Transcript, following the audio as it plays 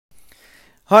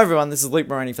Hi everyone, this is Luke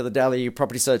Moroney for the Daily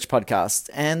Property Search Podcast,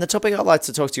 and the topic I'd like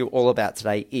to talk to you all about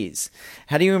today is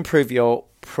how do you improve your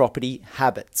property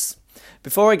habits?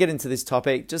 Before I get into this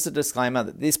topic, just a disclaimer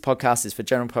that this podcast is for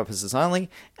general purposes only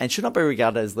and should not be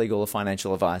regarded as legal or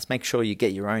financial advice. Make sure you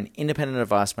get your own independent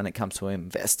advice when it comes to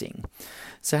investing.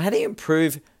 So how do you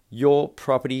improve your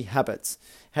property habits?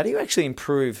 How do you actually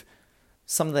improve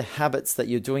some of the habits that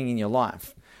you're doing in your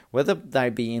life? Whether they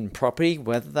be in property,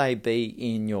 whether they be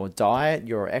in your diet,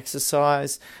 your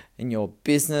exercise, in your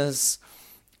business,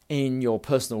 in your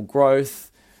personal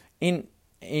growth, in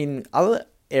other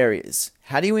areas.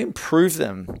 How do you improve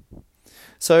them?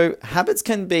 So habits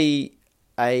can be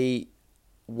a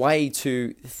way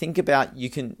to think about, you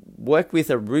can work with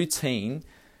a routine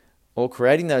or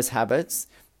creating those habits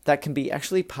that can be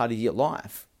actually part of your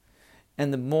life.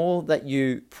 And the more that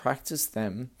you practice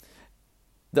them,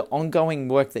 the ongoing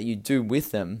work that you do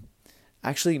with them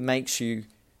actually makes you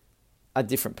a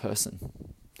different person.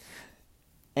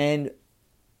 And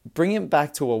bring it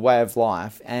back to a way of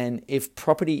life. And if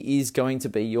property is going to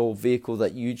be your vehicle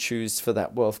that you choose for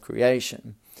that wealth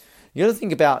creation, you got to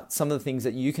think about some of the things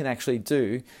that you can actually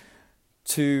do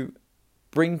to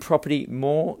bring property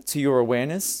more to your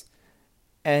awareness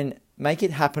and make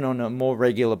it happen on a more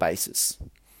regular basis.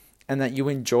 And that you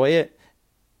enjoy it,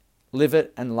 live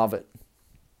it, and love it.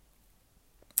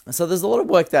 So there's a lot of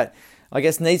work that I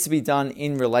guess needs to be done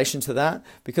in relation to that,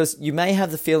 because you may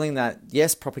have the feeling that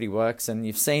yes, property works and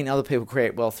you've seen other people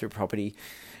create wealth through property,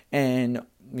 and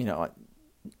 90%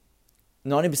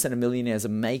 of millionaires are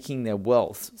making their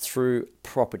wealth through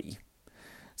property.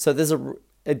 So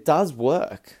it does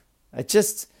work. It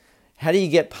just, how do you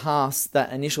get past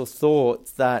that initial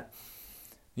thought that,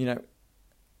 I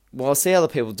see other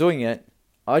people doing it,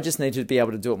 I just need to be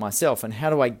able to do it myself, and how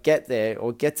do I get there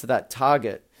or get to that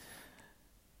target?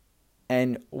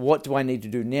 And what do I need to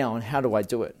do now, and how do I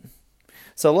do it?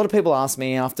 So a lot of people ask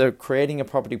me, after creating a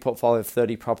property portfolio of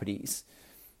 30 properties,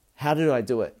 how did I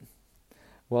do it?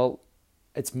 Well,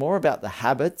 it's more about the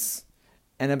habits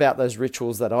and about those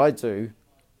rituals that I do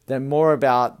than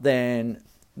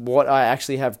what I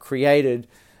actually have created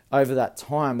over that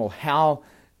time, or how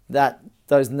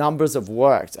those numbers have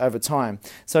worked over time.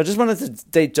 So I just wanted to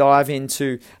deep dive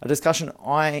into a discussion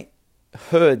I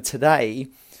heard today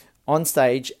on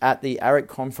stage at the AREC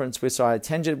conference, which I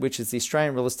attended, which is the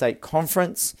Australian Real Estate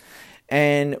Conference.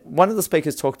 And one of the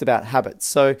speakers talked about habits.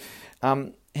 So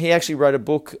he actually wrote a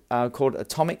book called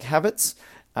Atomic Habits.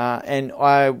 And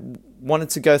I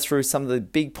wanted to go through some of the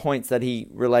big points that he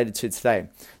related to today.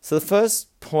 So the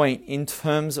first point in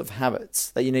terms of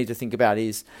habits that you need to think about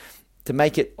is to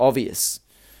make it obvious.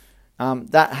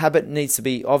 That habit needs to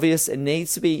be obvious. It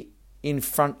needs to be in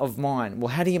front of mind. Well,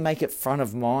 how do you make it front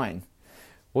of mind?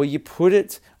 Well, you put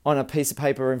it on a piece of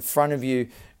paper in front of you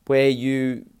where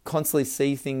you constantly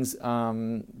see things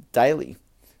daily.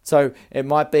 So it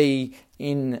might be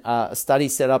in a study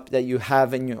setup that you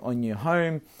have on your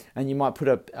home, and you might put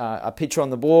a picture on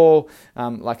the wall,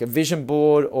 like a vision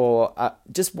board, or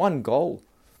just one goal,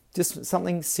 just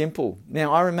something simple.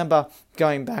 Now, I remember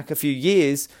going back a few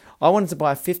years, I wanted to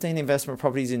buy 15 investment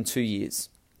properties in 2 years.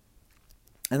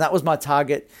 And that was my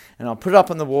target, and I put it up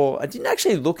on the wall. I didn't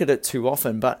actually look at it too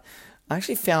often, but I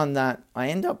actually found that I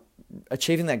ended up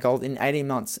achieving that goal in 18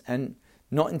 months and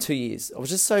not in 2 years. I was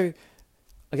just so,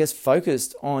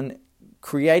 focused on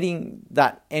creating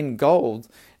that end goal.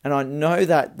 And I know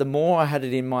that the more I had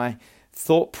it in my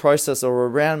thought process or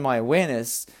around my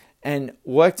awareness and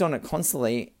worked on it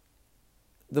constantly,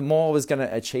 the more I was going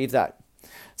to achieve that.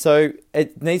 So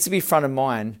it needs to be front of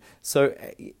mind. So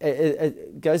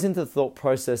it goes into the thought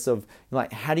process of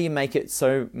how do you make it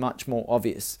so much more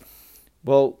obvious?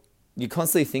 Well, you're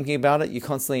constantly thinking about it. You're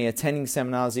constantly attending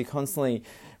seminars. You're constantly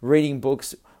reading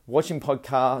books, watching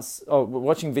podcasts, or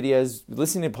watching videos,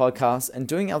 listening to podcasts, and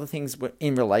doing other things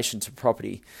in relation to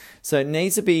property. So it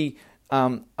needs to be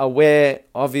aware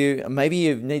of you. Maybe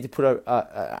you need to put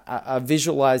a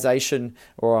visualization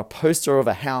or a poster of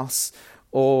a house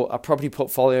or a property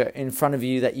portfolio in front of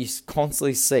you that you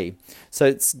constantly see. So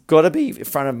it's got to be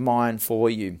front of mind for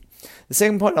you. The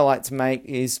second point I like to make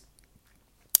is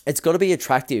it's got to be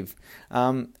attractive.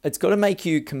 It's got to make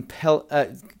you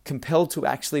compelled to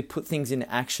actually put things into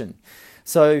action.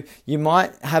 So you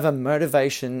might have a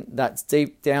motivation that's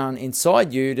deep down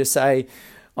inside you to say,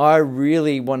 I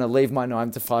really want to leave my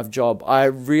 9-to-5 job. I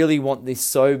really want this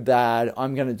so bad.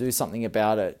 I'm going to do something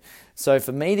about it. So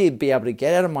for me to be able to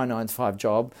get out of my 9-to-5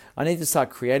 job, I need to start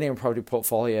creating a property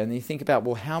portfolio. And you think about,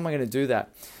 well, how am I going to do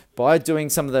that? by doing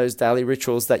some of those daily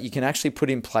rituals that you can actually put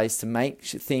in place to make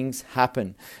things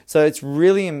happen. So it's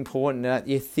really important that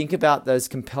you think about those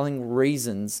compelling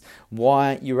reasons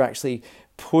why you're actually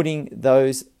putting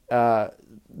those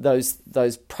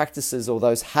practices or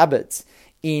those habits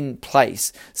in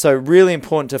place. So really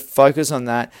important to focus on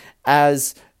that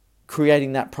as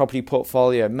creating that property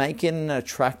portfolio, make it an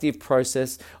attractive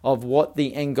process of what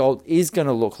the end goal is going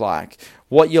to look like,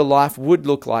 what your life would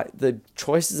look like, the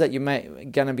choices that you're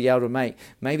going to be able to make,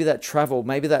 maybe that travel,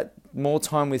 maybe that more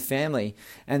time with family.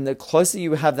 And the closer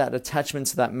you have that attachment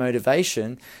to that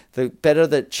motivation, the better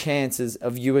the chances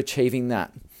of you achieving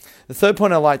that. The third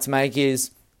point I'd like to make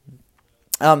is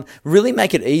really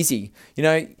make it easy.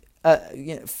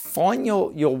 Find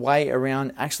your way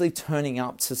around actually turning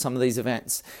up to some of these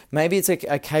events. Maybe it's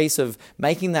a case of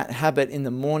making that habit in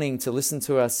the morning to listen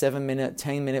to a 7-minute,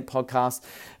 10-minute podcast,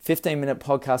 15-minute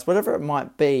podcast, whatever it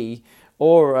might be,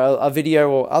 or a video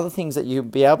or other things that you'll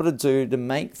be able to do to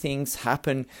make things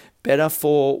happen better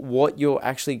for what you're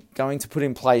actually going to put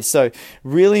in place. So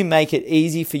really make it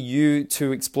easy for you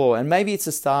to explore. And maybe it's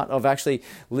a start of actually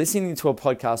listening to a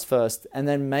podcast first and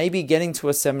then maybe getting to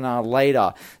a seminar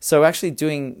later. So actually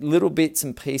doing little bits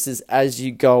and pieces as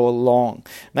you go along,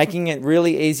 making it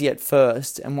really easy at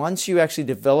first. And once you actually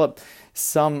develop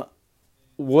some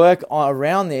work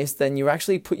around this, then you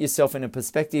actually put yourself in a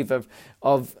perspective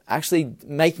of actually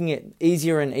making it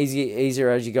easier and easier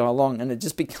as you go along, and it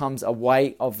just becomes a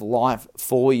way of life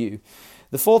for you.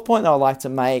 The fourth point that I'd like to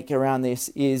make around this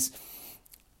is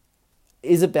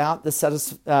about the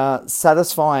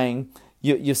satisfying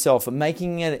yourself and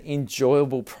making it an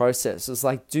enjoyable process. It's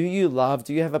like, do you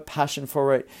have a passion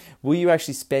for it? Will you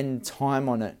actually spend time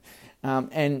on it?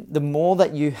 And the more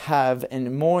that you have and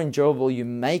the more enjoyable you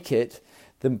make it,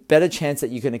 the better chance that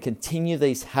you're going to continue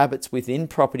these habits within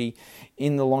property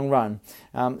in the long run.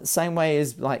 Same way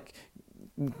as what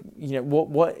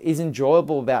is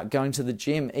enjoyable about going to the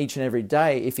gym each and every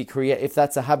day, if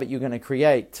that's a habit you're going to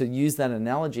create, to use that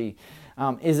analogy,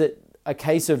 is it a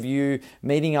case of you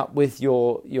meeting up with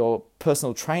your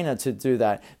personal trainer to do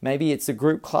that? Maybe it's the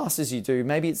group classes you do.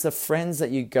 Maybe it's the friends that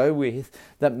you go with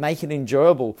that make it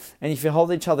enjoyable. And if you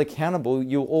hold each other accountable,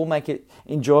 you'll all make it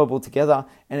enjoyable together,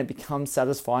 and it becomes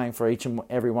satisfying for each and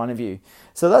every one of you.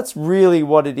 So that's really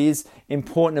what it is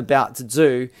important about to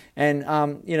do. And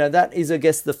that is, I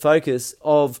guess, the focus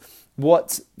of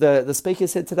what the speaker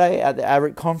said today at the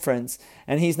ARIC conference.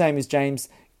 And his name is James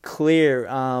Clear.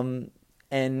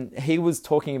 And he was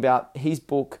talking about his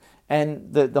book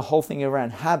and the whole thing around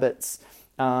habits.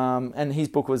 And his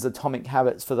book was Atomic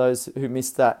Habits, for those who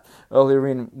missed that earlier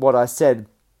in what I said.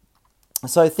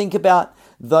 So think about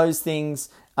those things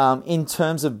in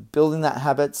terms of building that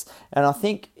habits. And I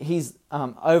think his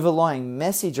overlying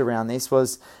message around this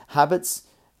was habits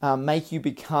make you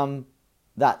become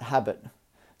that habit.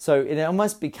 So it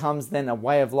almost becomes then a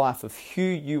way of life of who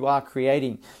you are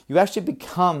creating. You actually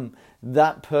become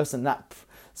that person.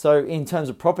 So in terms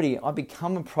of property, I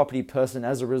become a property person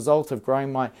as a result of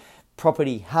growing my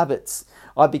property habits.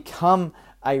 I become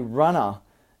a runner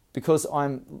because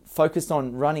I'm focused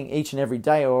on running each and every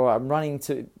day, or I'm running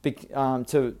to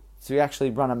actually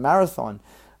run a marathon.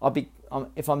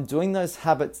 If I'm doing those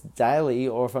habits daily,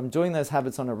 or if I'm doing those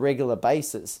habits on a regular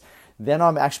basis, then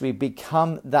I'm actually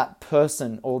become that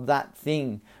person or that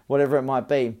thing, whatever it might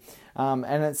be.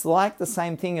 And it's like the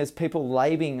same thing as people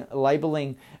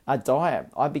labeling a diet.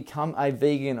 I become a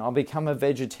vegan, I become a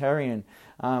vegetarian,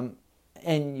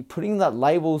 and putting that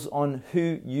labels on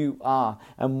who you are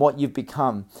and what you've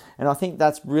become. And I think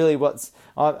that's really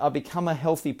I become a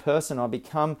healthy person. I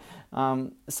become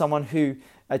someone who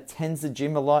attends the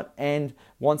gym a lot and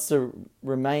wants to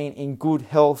remain in good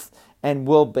health and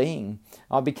well-being.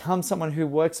 I become someone who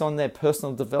works on their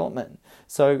personal development.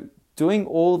 So doing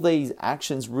all these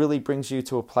actions really brings you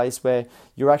to a place where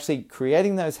you're actually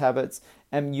creating those habits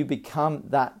and you become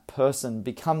that person,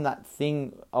 become that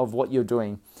thing of what you're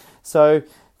doing. So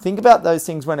think about those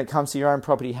things when it comes to your own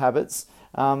property habits,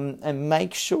 and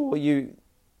make sure you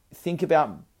think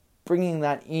about bringing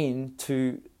that in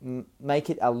to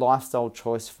make it a lifestyle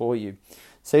choice for you.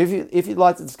 So if you'd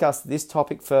like to discuss this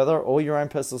topic further, or your own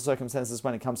personal circumstances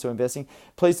when it comes to investing,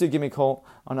 please do give me a call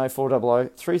on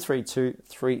 0400 332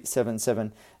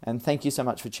 377. And thank you so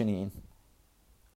much for tuning in.